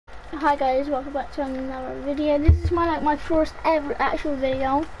Hi guys, welcome back to another video. This is my first ever actual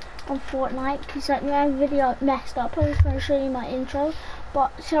video on Fortnite, because my video messed up. I was trying to show you my intro,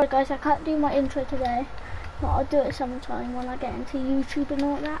 but sorry guys, I can't do my intro today, but I'll do it sometime when I get into YouTube and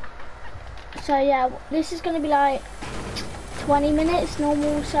all that. So yeah, this is going to be like 20 minutes,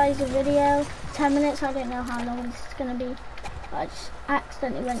 normal size of video, 10 minutes, I don't know how long this is going to be. I just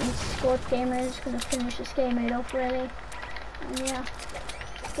accidentally went and scored game, and I'm just going to finish this game right off really, and yeah.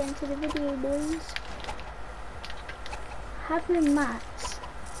 Get into the video, boys. Having mats,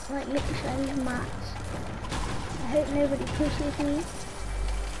 like literally mats. I hope nobody pushes me.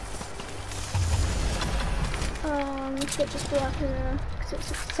 Let's get this blow up in there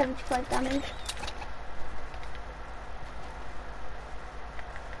because it's 75 damage.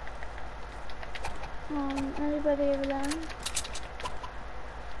 Anybody over there?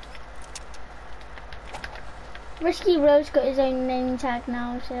 Risky Rose got his own name tag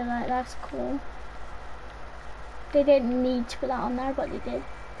now, so like that's cool. They didn't need to put that on there, but they did.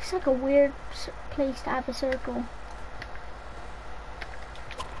 It's like a weird place to have a circle.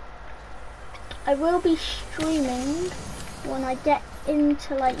 I will be streaming when I get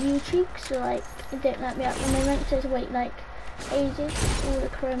into like YouTube, so like it don't let me at the moment, so just wait like ages, all the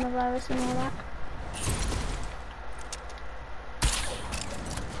coronavirus and all that.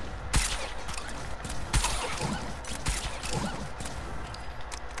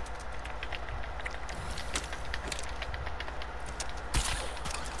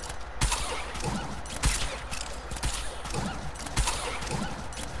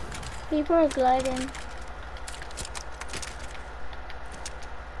 People are gliding.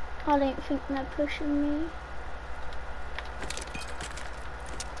 I don't think they're pushing me.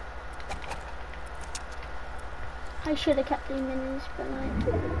 I should have kept the minis, but like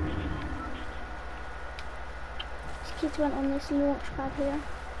these kids went on this launch pad here.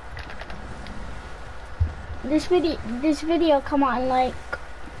 This video come out in like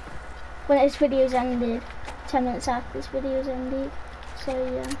when this video's ended, 10 minutes after this video's ended. So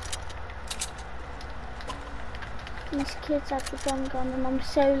yeah. These kids have the drum gun, and I'm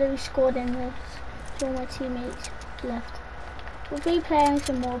solo scored in this, so all my teammates left. We'll be playing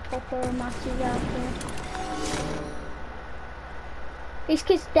some more proper matches after. These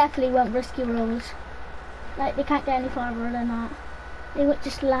kids definitely won't risky rolls. Like, they can't get any farther than that. They would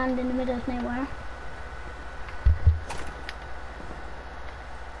just land in the middle of nowhere.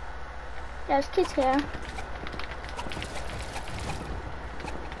 There's kids here.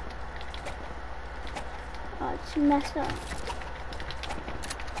 Oh, it's messed up.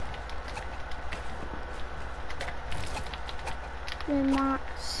 The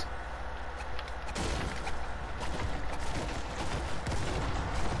mats.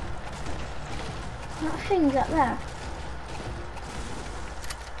 That thing's up there.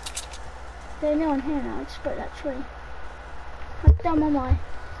 There's no one here now, I just broke that tree. How dumb am I?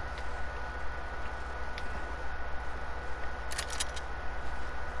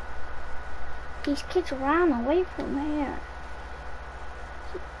 These kids ran away from here.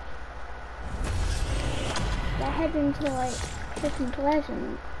 They're heading to like different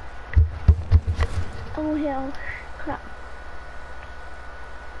Pleasant. Oh hell, crap.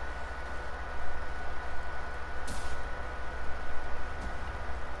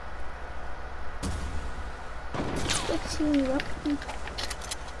 Good seeing you up.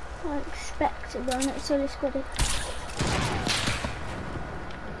 I expected, but I'm not so squatted.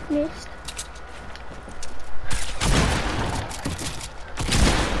 Missed.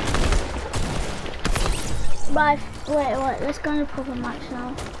 Bye. Wait, let's go into proper match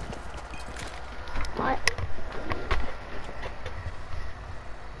now. Right.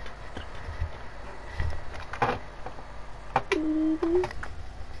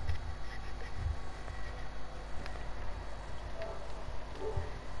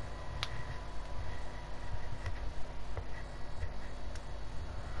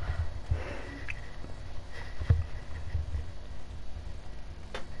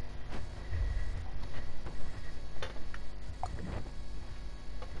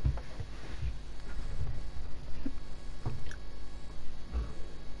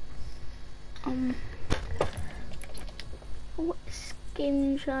 What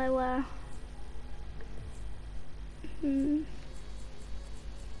skin should I wear?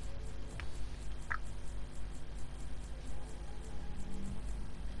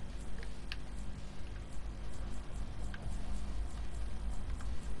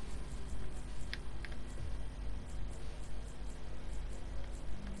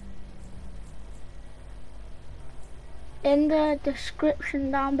 in the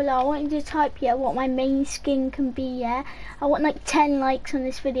description down below. I want you to type what my main skin can be. I want like 10 likes on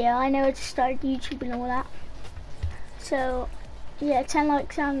this video. I know I just started YouTube and all that, so yeah, 10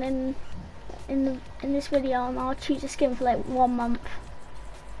 likes down in this video, and I'll choose a skin for like 1 month.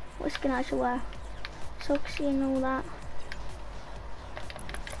 What skin I should wear? Soxy and all that.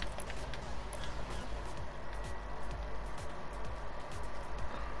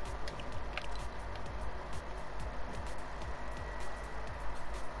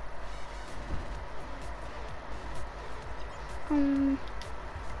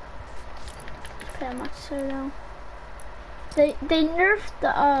 Pretty much solo. They nerfed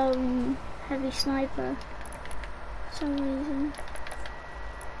the heavy sniper for some reason.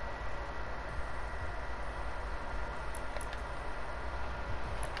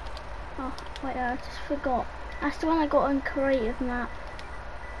 Oh wait, I just forgot. That's the one I got on creative map.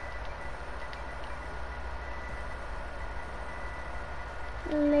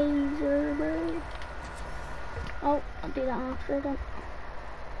 Laser bird. Oh, I'll do that after then.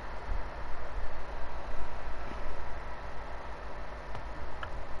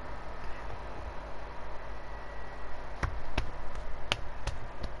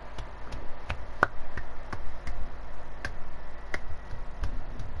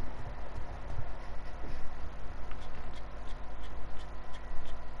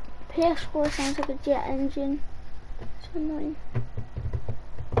 PS4 sounds like a jet engine. It's annoying.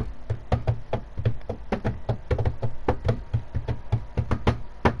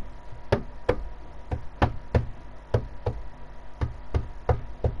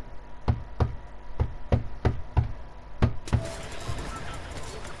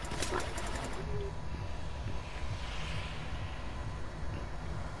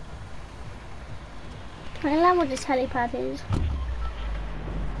 I don't know what this helipad is.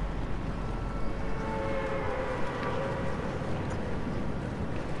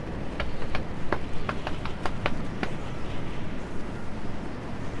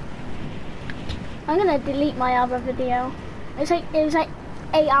 I'm gonna delete my other video. It was like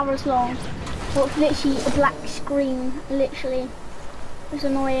 8 hours long. But it's literally a black screen, literally. It's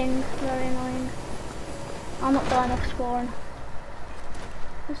annoying, very annoying. I'm not dying off spawn.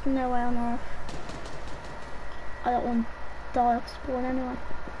 There's no way on earth. I don't want to die off spawn anyway.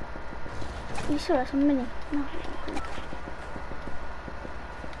 Are you sure that's a mini? No.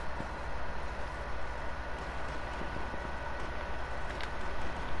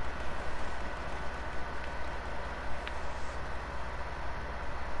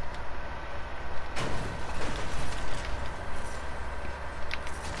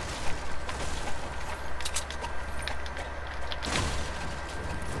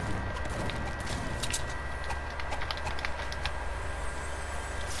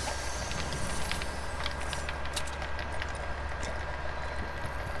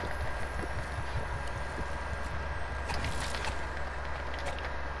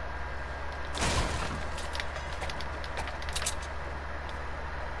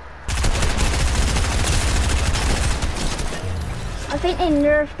 I think they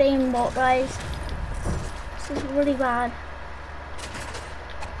nerfed aimbot, guys. This is really bad.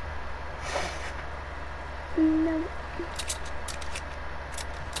 No.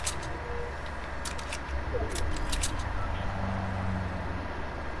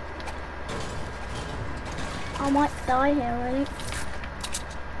 I might die here, really.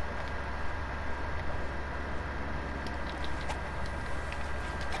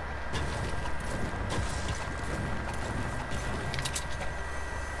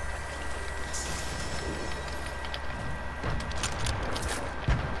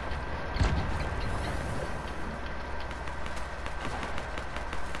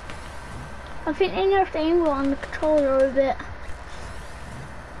 I think they nerfed aimbot on the controller a bit.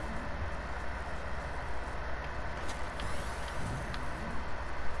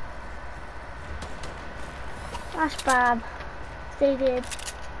 That's bad. They did.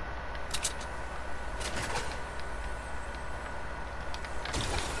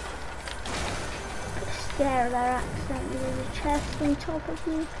 Scare there accidentally. There's a chest on top of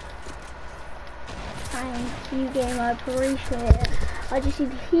me. Thank you, game. I appreciate it. I just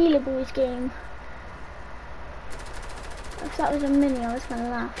need to heal a boys game. If that was a mini, I was gonna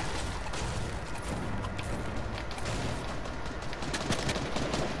laugh.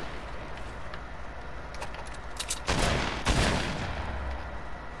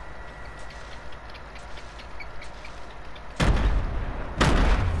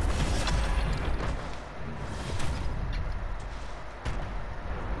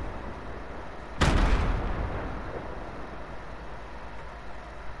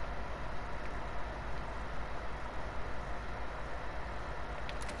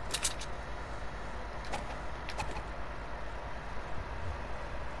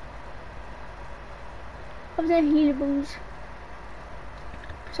 Have them healables.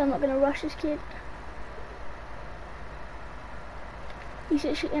 So I'm not gonna rush this kid. He's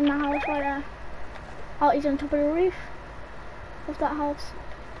actually in the house right there. Oh, he's on top of the roof of that house.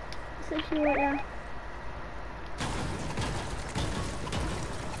 He's actually right there.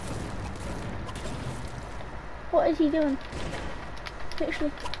 What is he doing?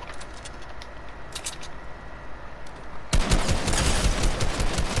 Literally.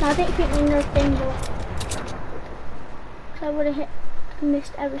 No, I didn't think we nerfed Bingo. So I would have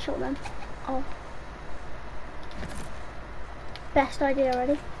missed every shot then. Oh. Best idea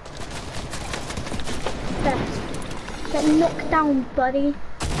already. Best. Get knocked down, buddy.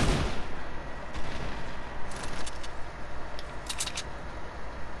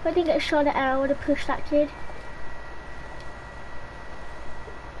 If I didn't get a shot at air, I would have pushed that kid.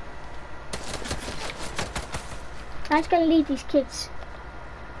 I'm just gonna leave these kids.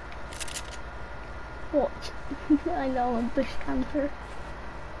 What? I know, I'm a bush camper.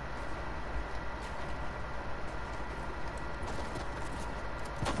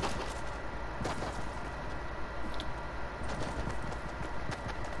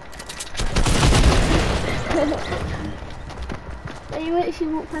 You actually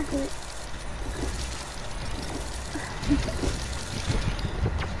walk past it.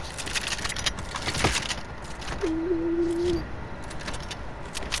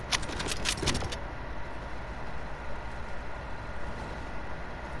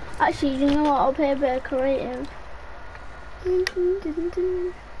 Actually, you know what? I'll play a bit of creative.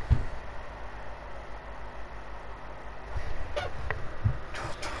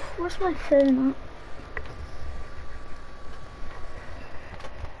 What's my phone at?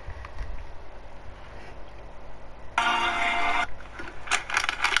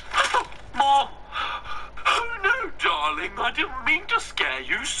 I didn't mean to scare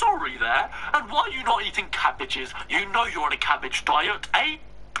you, sorry there. And why are you not eating cabbages? You know you're on a cabbage diet, eh?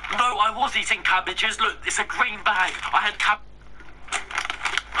 No, I was eating cabbages. Look, it's a green bag. I had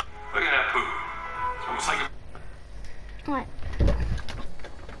Look at that poo. It's almost like a... Right.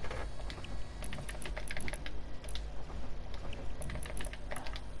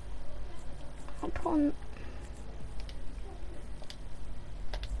 I'll put on...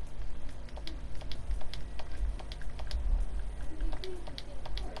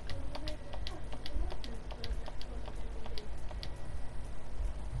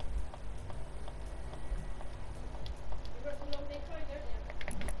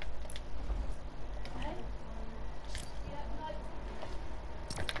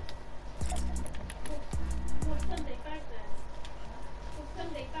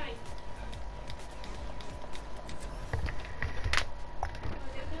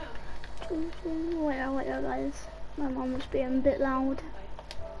 Wait, guys. My mum was being a bit loud.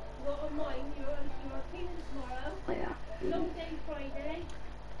 Oh yeah. Long day Friday.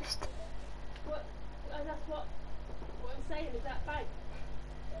 What? That's what I'm saying. Is that bad?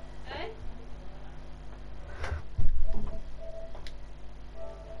 Eh?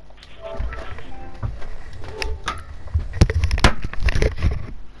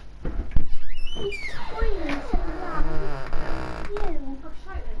 He's tiny. Yeah.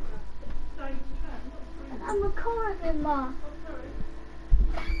 I'm recording, Ma.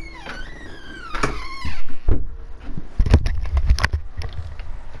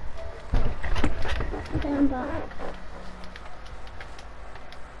 Okay, I'm back.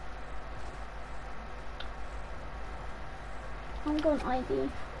 I'm going ID.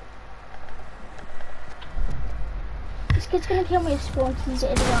 This kid's gonna kill me if spawn he's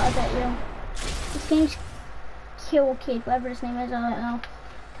an idiot, I bet you. This game's Kill Kid, whatever his name is, I don't know.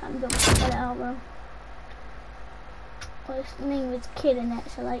 Can't be able to spell it out, bro. Well, his name is Kid in it,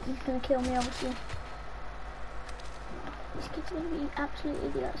 so like, he's gonna kill me, obviously. This kid's gonna be an absolute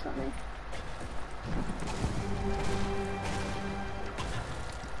idiot, that's not me.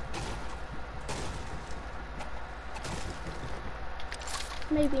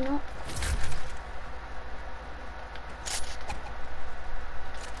 Maybe not.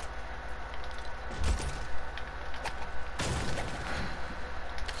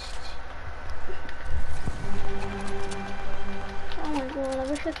 Oh my god, I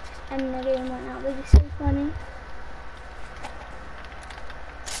wish I could just end the game right now, but it's so funny.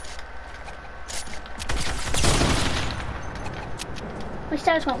 My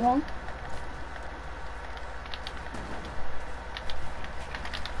stairs went wrong.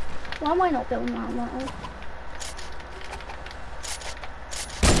 Why am I not building that metal?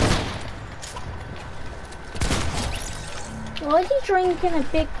 Why is he drinking a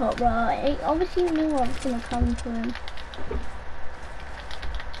big pot, bro? He obviously knew I was gonna come to him.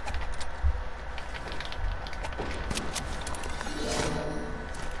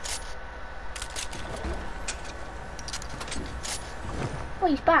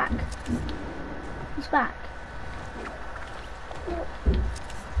 he's back. He's back. Look.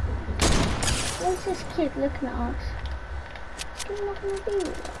 Where's this kid looking at us? This kid's not gonna be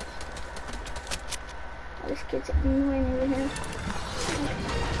with us. Oh, this kid's annoying over here.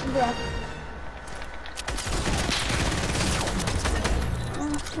 Bruh.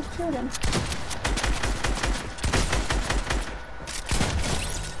 Oh, just killed him.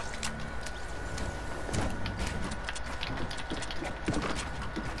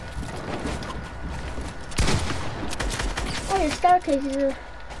 Oh, the staircase is a...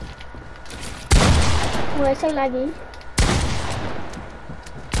 Oh, it's so laggy.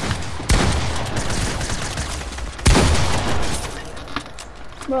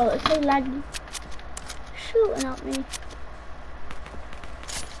 Bro, it's so laggy. Shooting at me.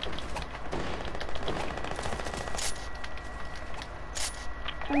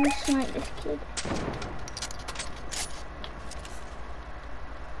 I'm gonna snipe this kid.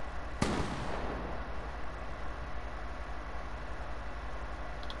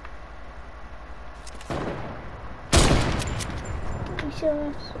 Are you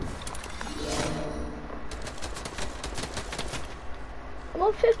serious? I'm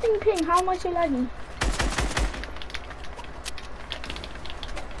on 15 ping, how am I so laggy?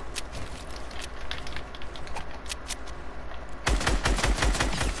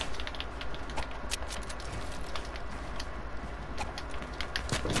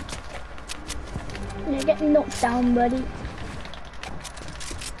 You're getting knocked down, buddy.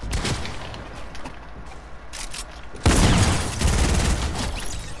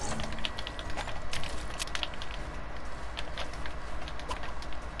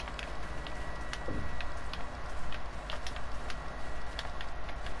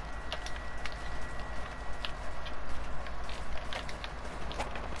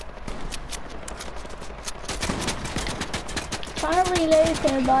 Trying to reload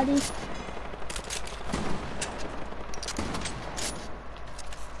here, buddy.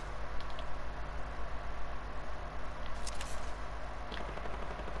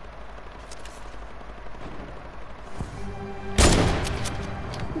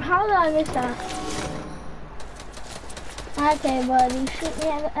 How did I miss that? Okay, buddy, shoot me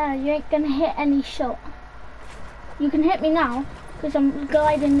at the air. You ain't gonna hit any shot. You can hit me now, because I'm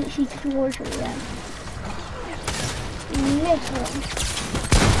gliding literally towards you again. You missed one.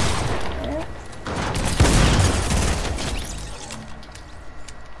 Yeah.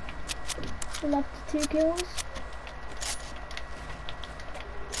 Left to 2 kills.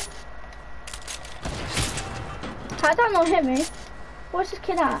 How did that not hit me? Where's this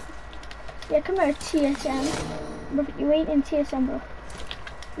kid at? Yeah, come here, TSM. Bro, you ain't in TSM, bro.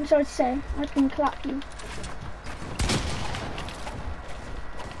 I'm sorry to say, I can clap you.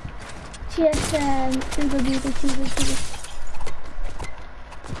 TSM,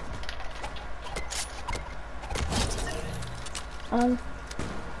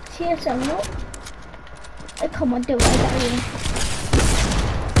 TSM, what? Oh, come on, do it, I got you.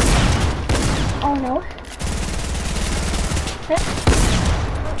 Oh no.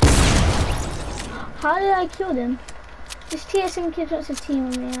 How did I kill them? This TSM kid wants a team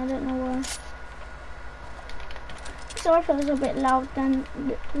on me, I don't know why. Sorry if it was a bit loud then,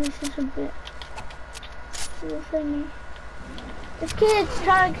 this is a bit thingy. This kid's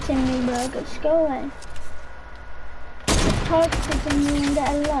targeting me, bro, just go away. He's targeting me and get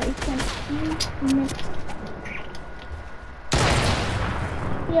a life and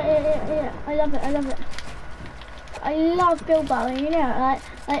yeah, I love it. I love build battling, you know, like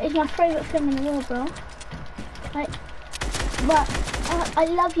it's my favourite thing in the world, bro. Like, but I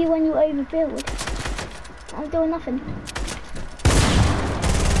love you when you overbuild. I'm doing nothing.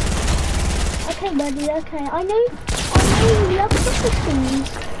 Okay, buddy, okay. I know you love soccer things.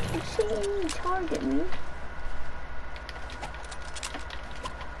 I'm seeing you target me.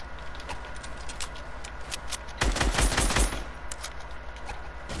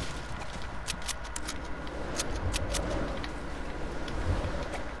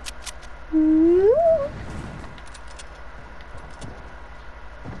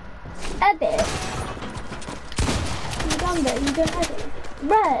 Edit. You done that, you don't edit.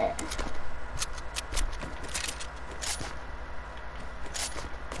 Right.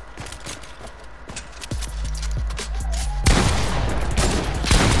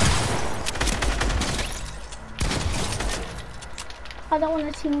 I don't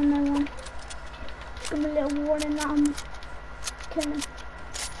want to team on no one. Give me a little warning that I'm killing.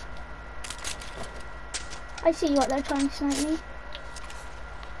 I see what they're trying to snipe me.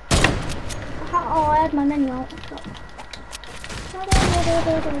 Oh, I had my menu out.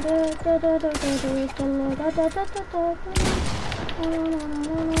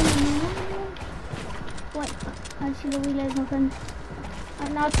 Wait, actually the relay's not going.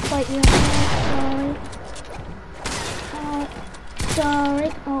 I'm not quite yet. Sorry.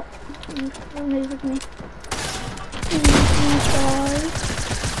 Sorry. Oh, don't move with me. Sorry.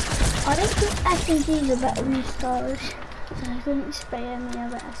 I don't think SMGs are better than stars. So I couldn't spray any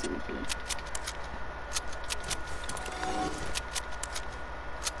other SMG.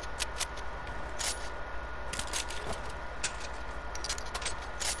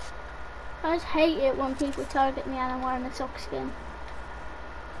 I just hate it when people target me and I'm wearing a sock skin.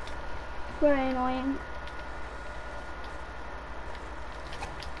 Very annoying.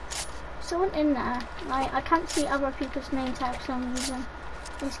 Someone in there. Like, I can't see other people's name tags for some reason.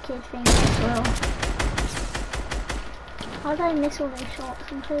 This kid thinks as well. How did I miss all those shots?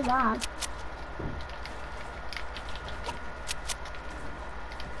 I'm so bad.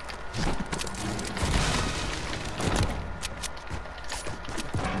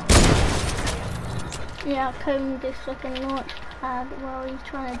 Yeah, comb this fucking launch pad while he's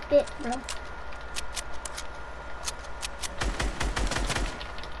trying to dip, bro.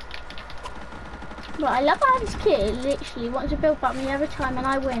 But I love how this kid literally wants to build up me every time and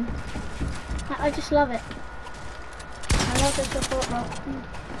I win. I just love it. I love the support bro.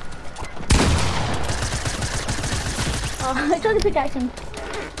 Oh, I tried to pickaxe him.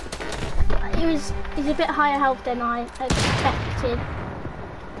 He's a bit higher health than I expected.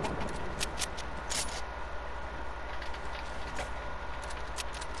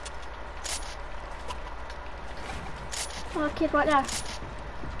 Oh, kid right there.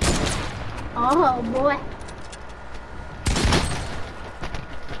 Oh boy.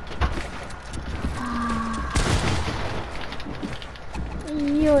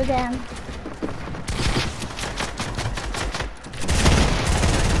 You again.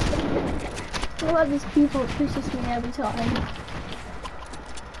 All of these people pushes me every time.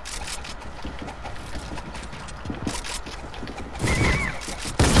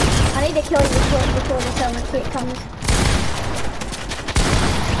 I need to kill you before the summer kit comes.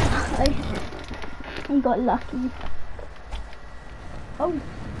 I got lucky. Oh,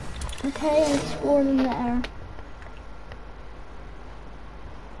 okay, I scored in there.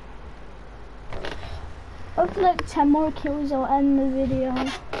 After like 10 more kills, I'll end the video.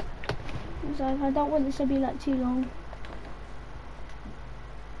 So I don't want this to be like too long.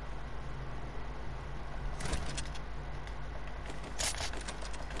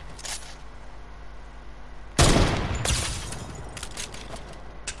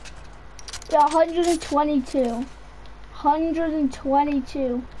 Yeah, 122.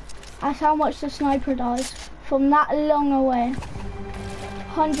 122. That's how much the sniper does from that long away.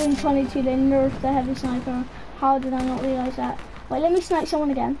 122, they nerfed the heavy sniper. How did I not realise that? Wait, let me snipe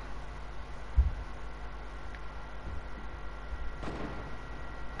someone again.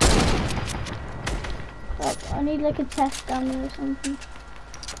 Oh, I need like a test down there or something.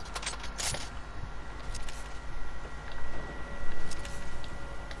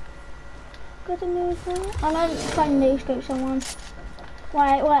 Got a new phone? I'm gonna try and no-scope someone.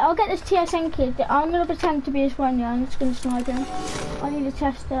 Wait, I'll get this TSN kid. I'm gonna pretend to be his friend, yeah, I'm just gonna snipe him. I need to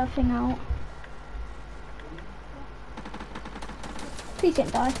test the thing out. Please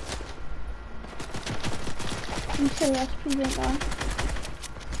don't die. I'm serious, please don't die.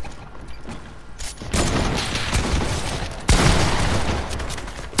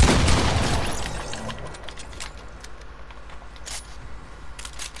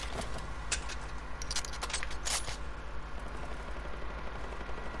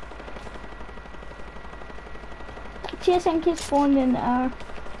 TSN kid spawned in there. I'm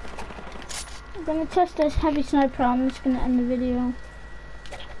gonna test this heavy sniper. I'm just gonna end the video.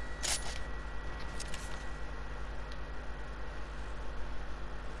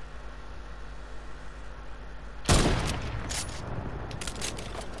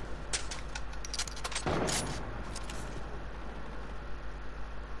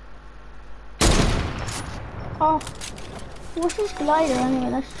 Oh, what's this glider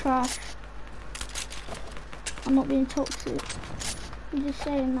anyway? That's trash. I'm not being toxic. I'm just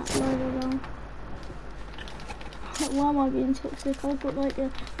saying that glider though. Why am I being toxic? I've got like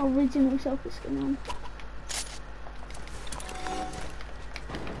the original selfie skin on.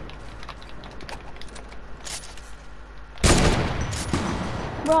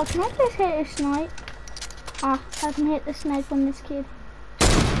 Bro, can I just hit a snipe? Ah, I can hit the snipe on this kid.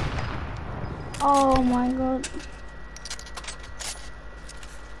 Oh my god.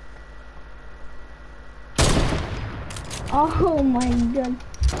 Oh my god.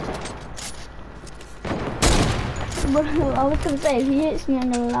 Bro, I was gonna say, if he hits me,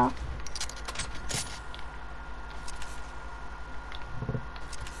 I'm gonna laugh.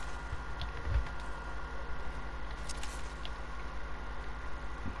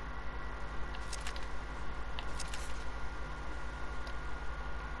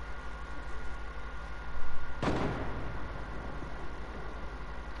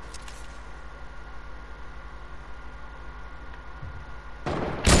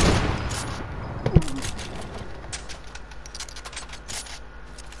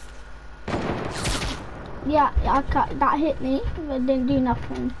 Yeah, that hit me, but didn't do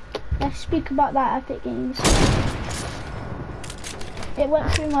nothing. Let's speak about that Epic Games. It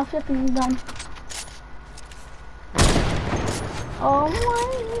went through my flipping gun. Oh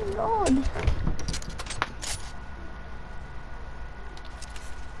my god.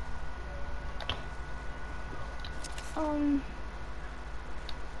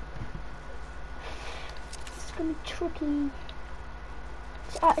 It's gonna be tricky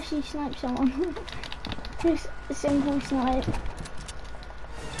to actually snipe someone. Just a simple snipe.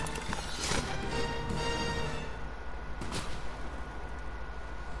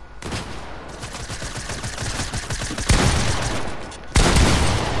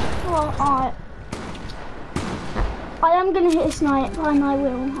 Well, I am gonna hit a snipe, and I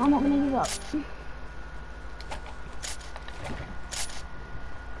will. I'm not gonna give up.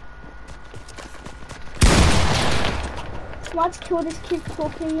 Let's kill this kid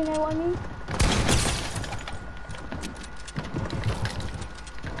properly, you know what I mean?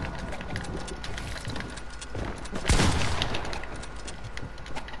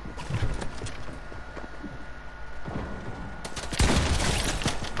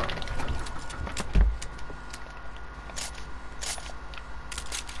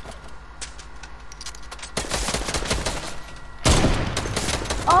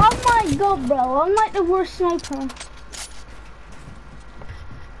 Oh my god, bro, I'm like the worst sniper.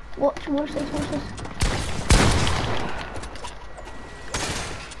 Watch this.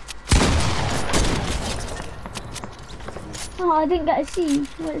 Oh, I didn't get to see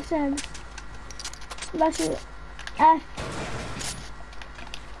what it said. That's it. F.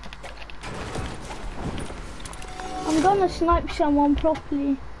 I'm gonna snipe someone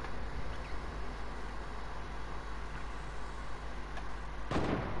properly.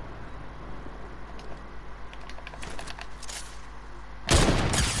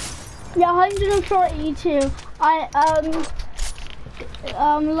 Yeah, 132.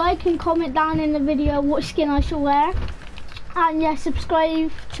 Like and comment down in the video what skin I should wear, and yeah,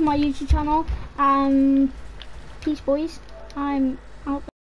 subscribe to my YouTube channel. Peace, boys. I'm out.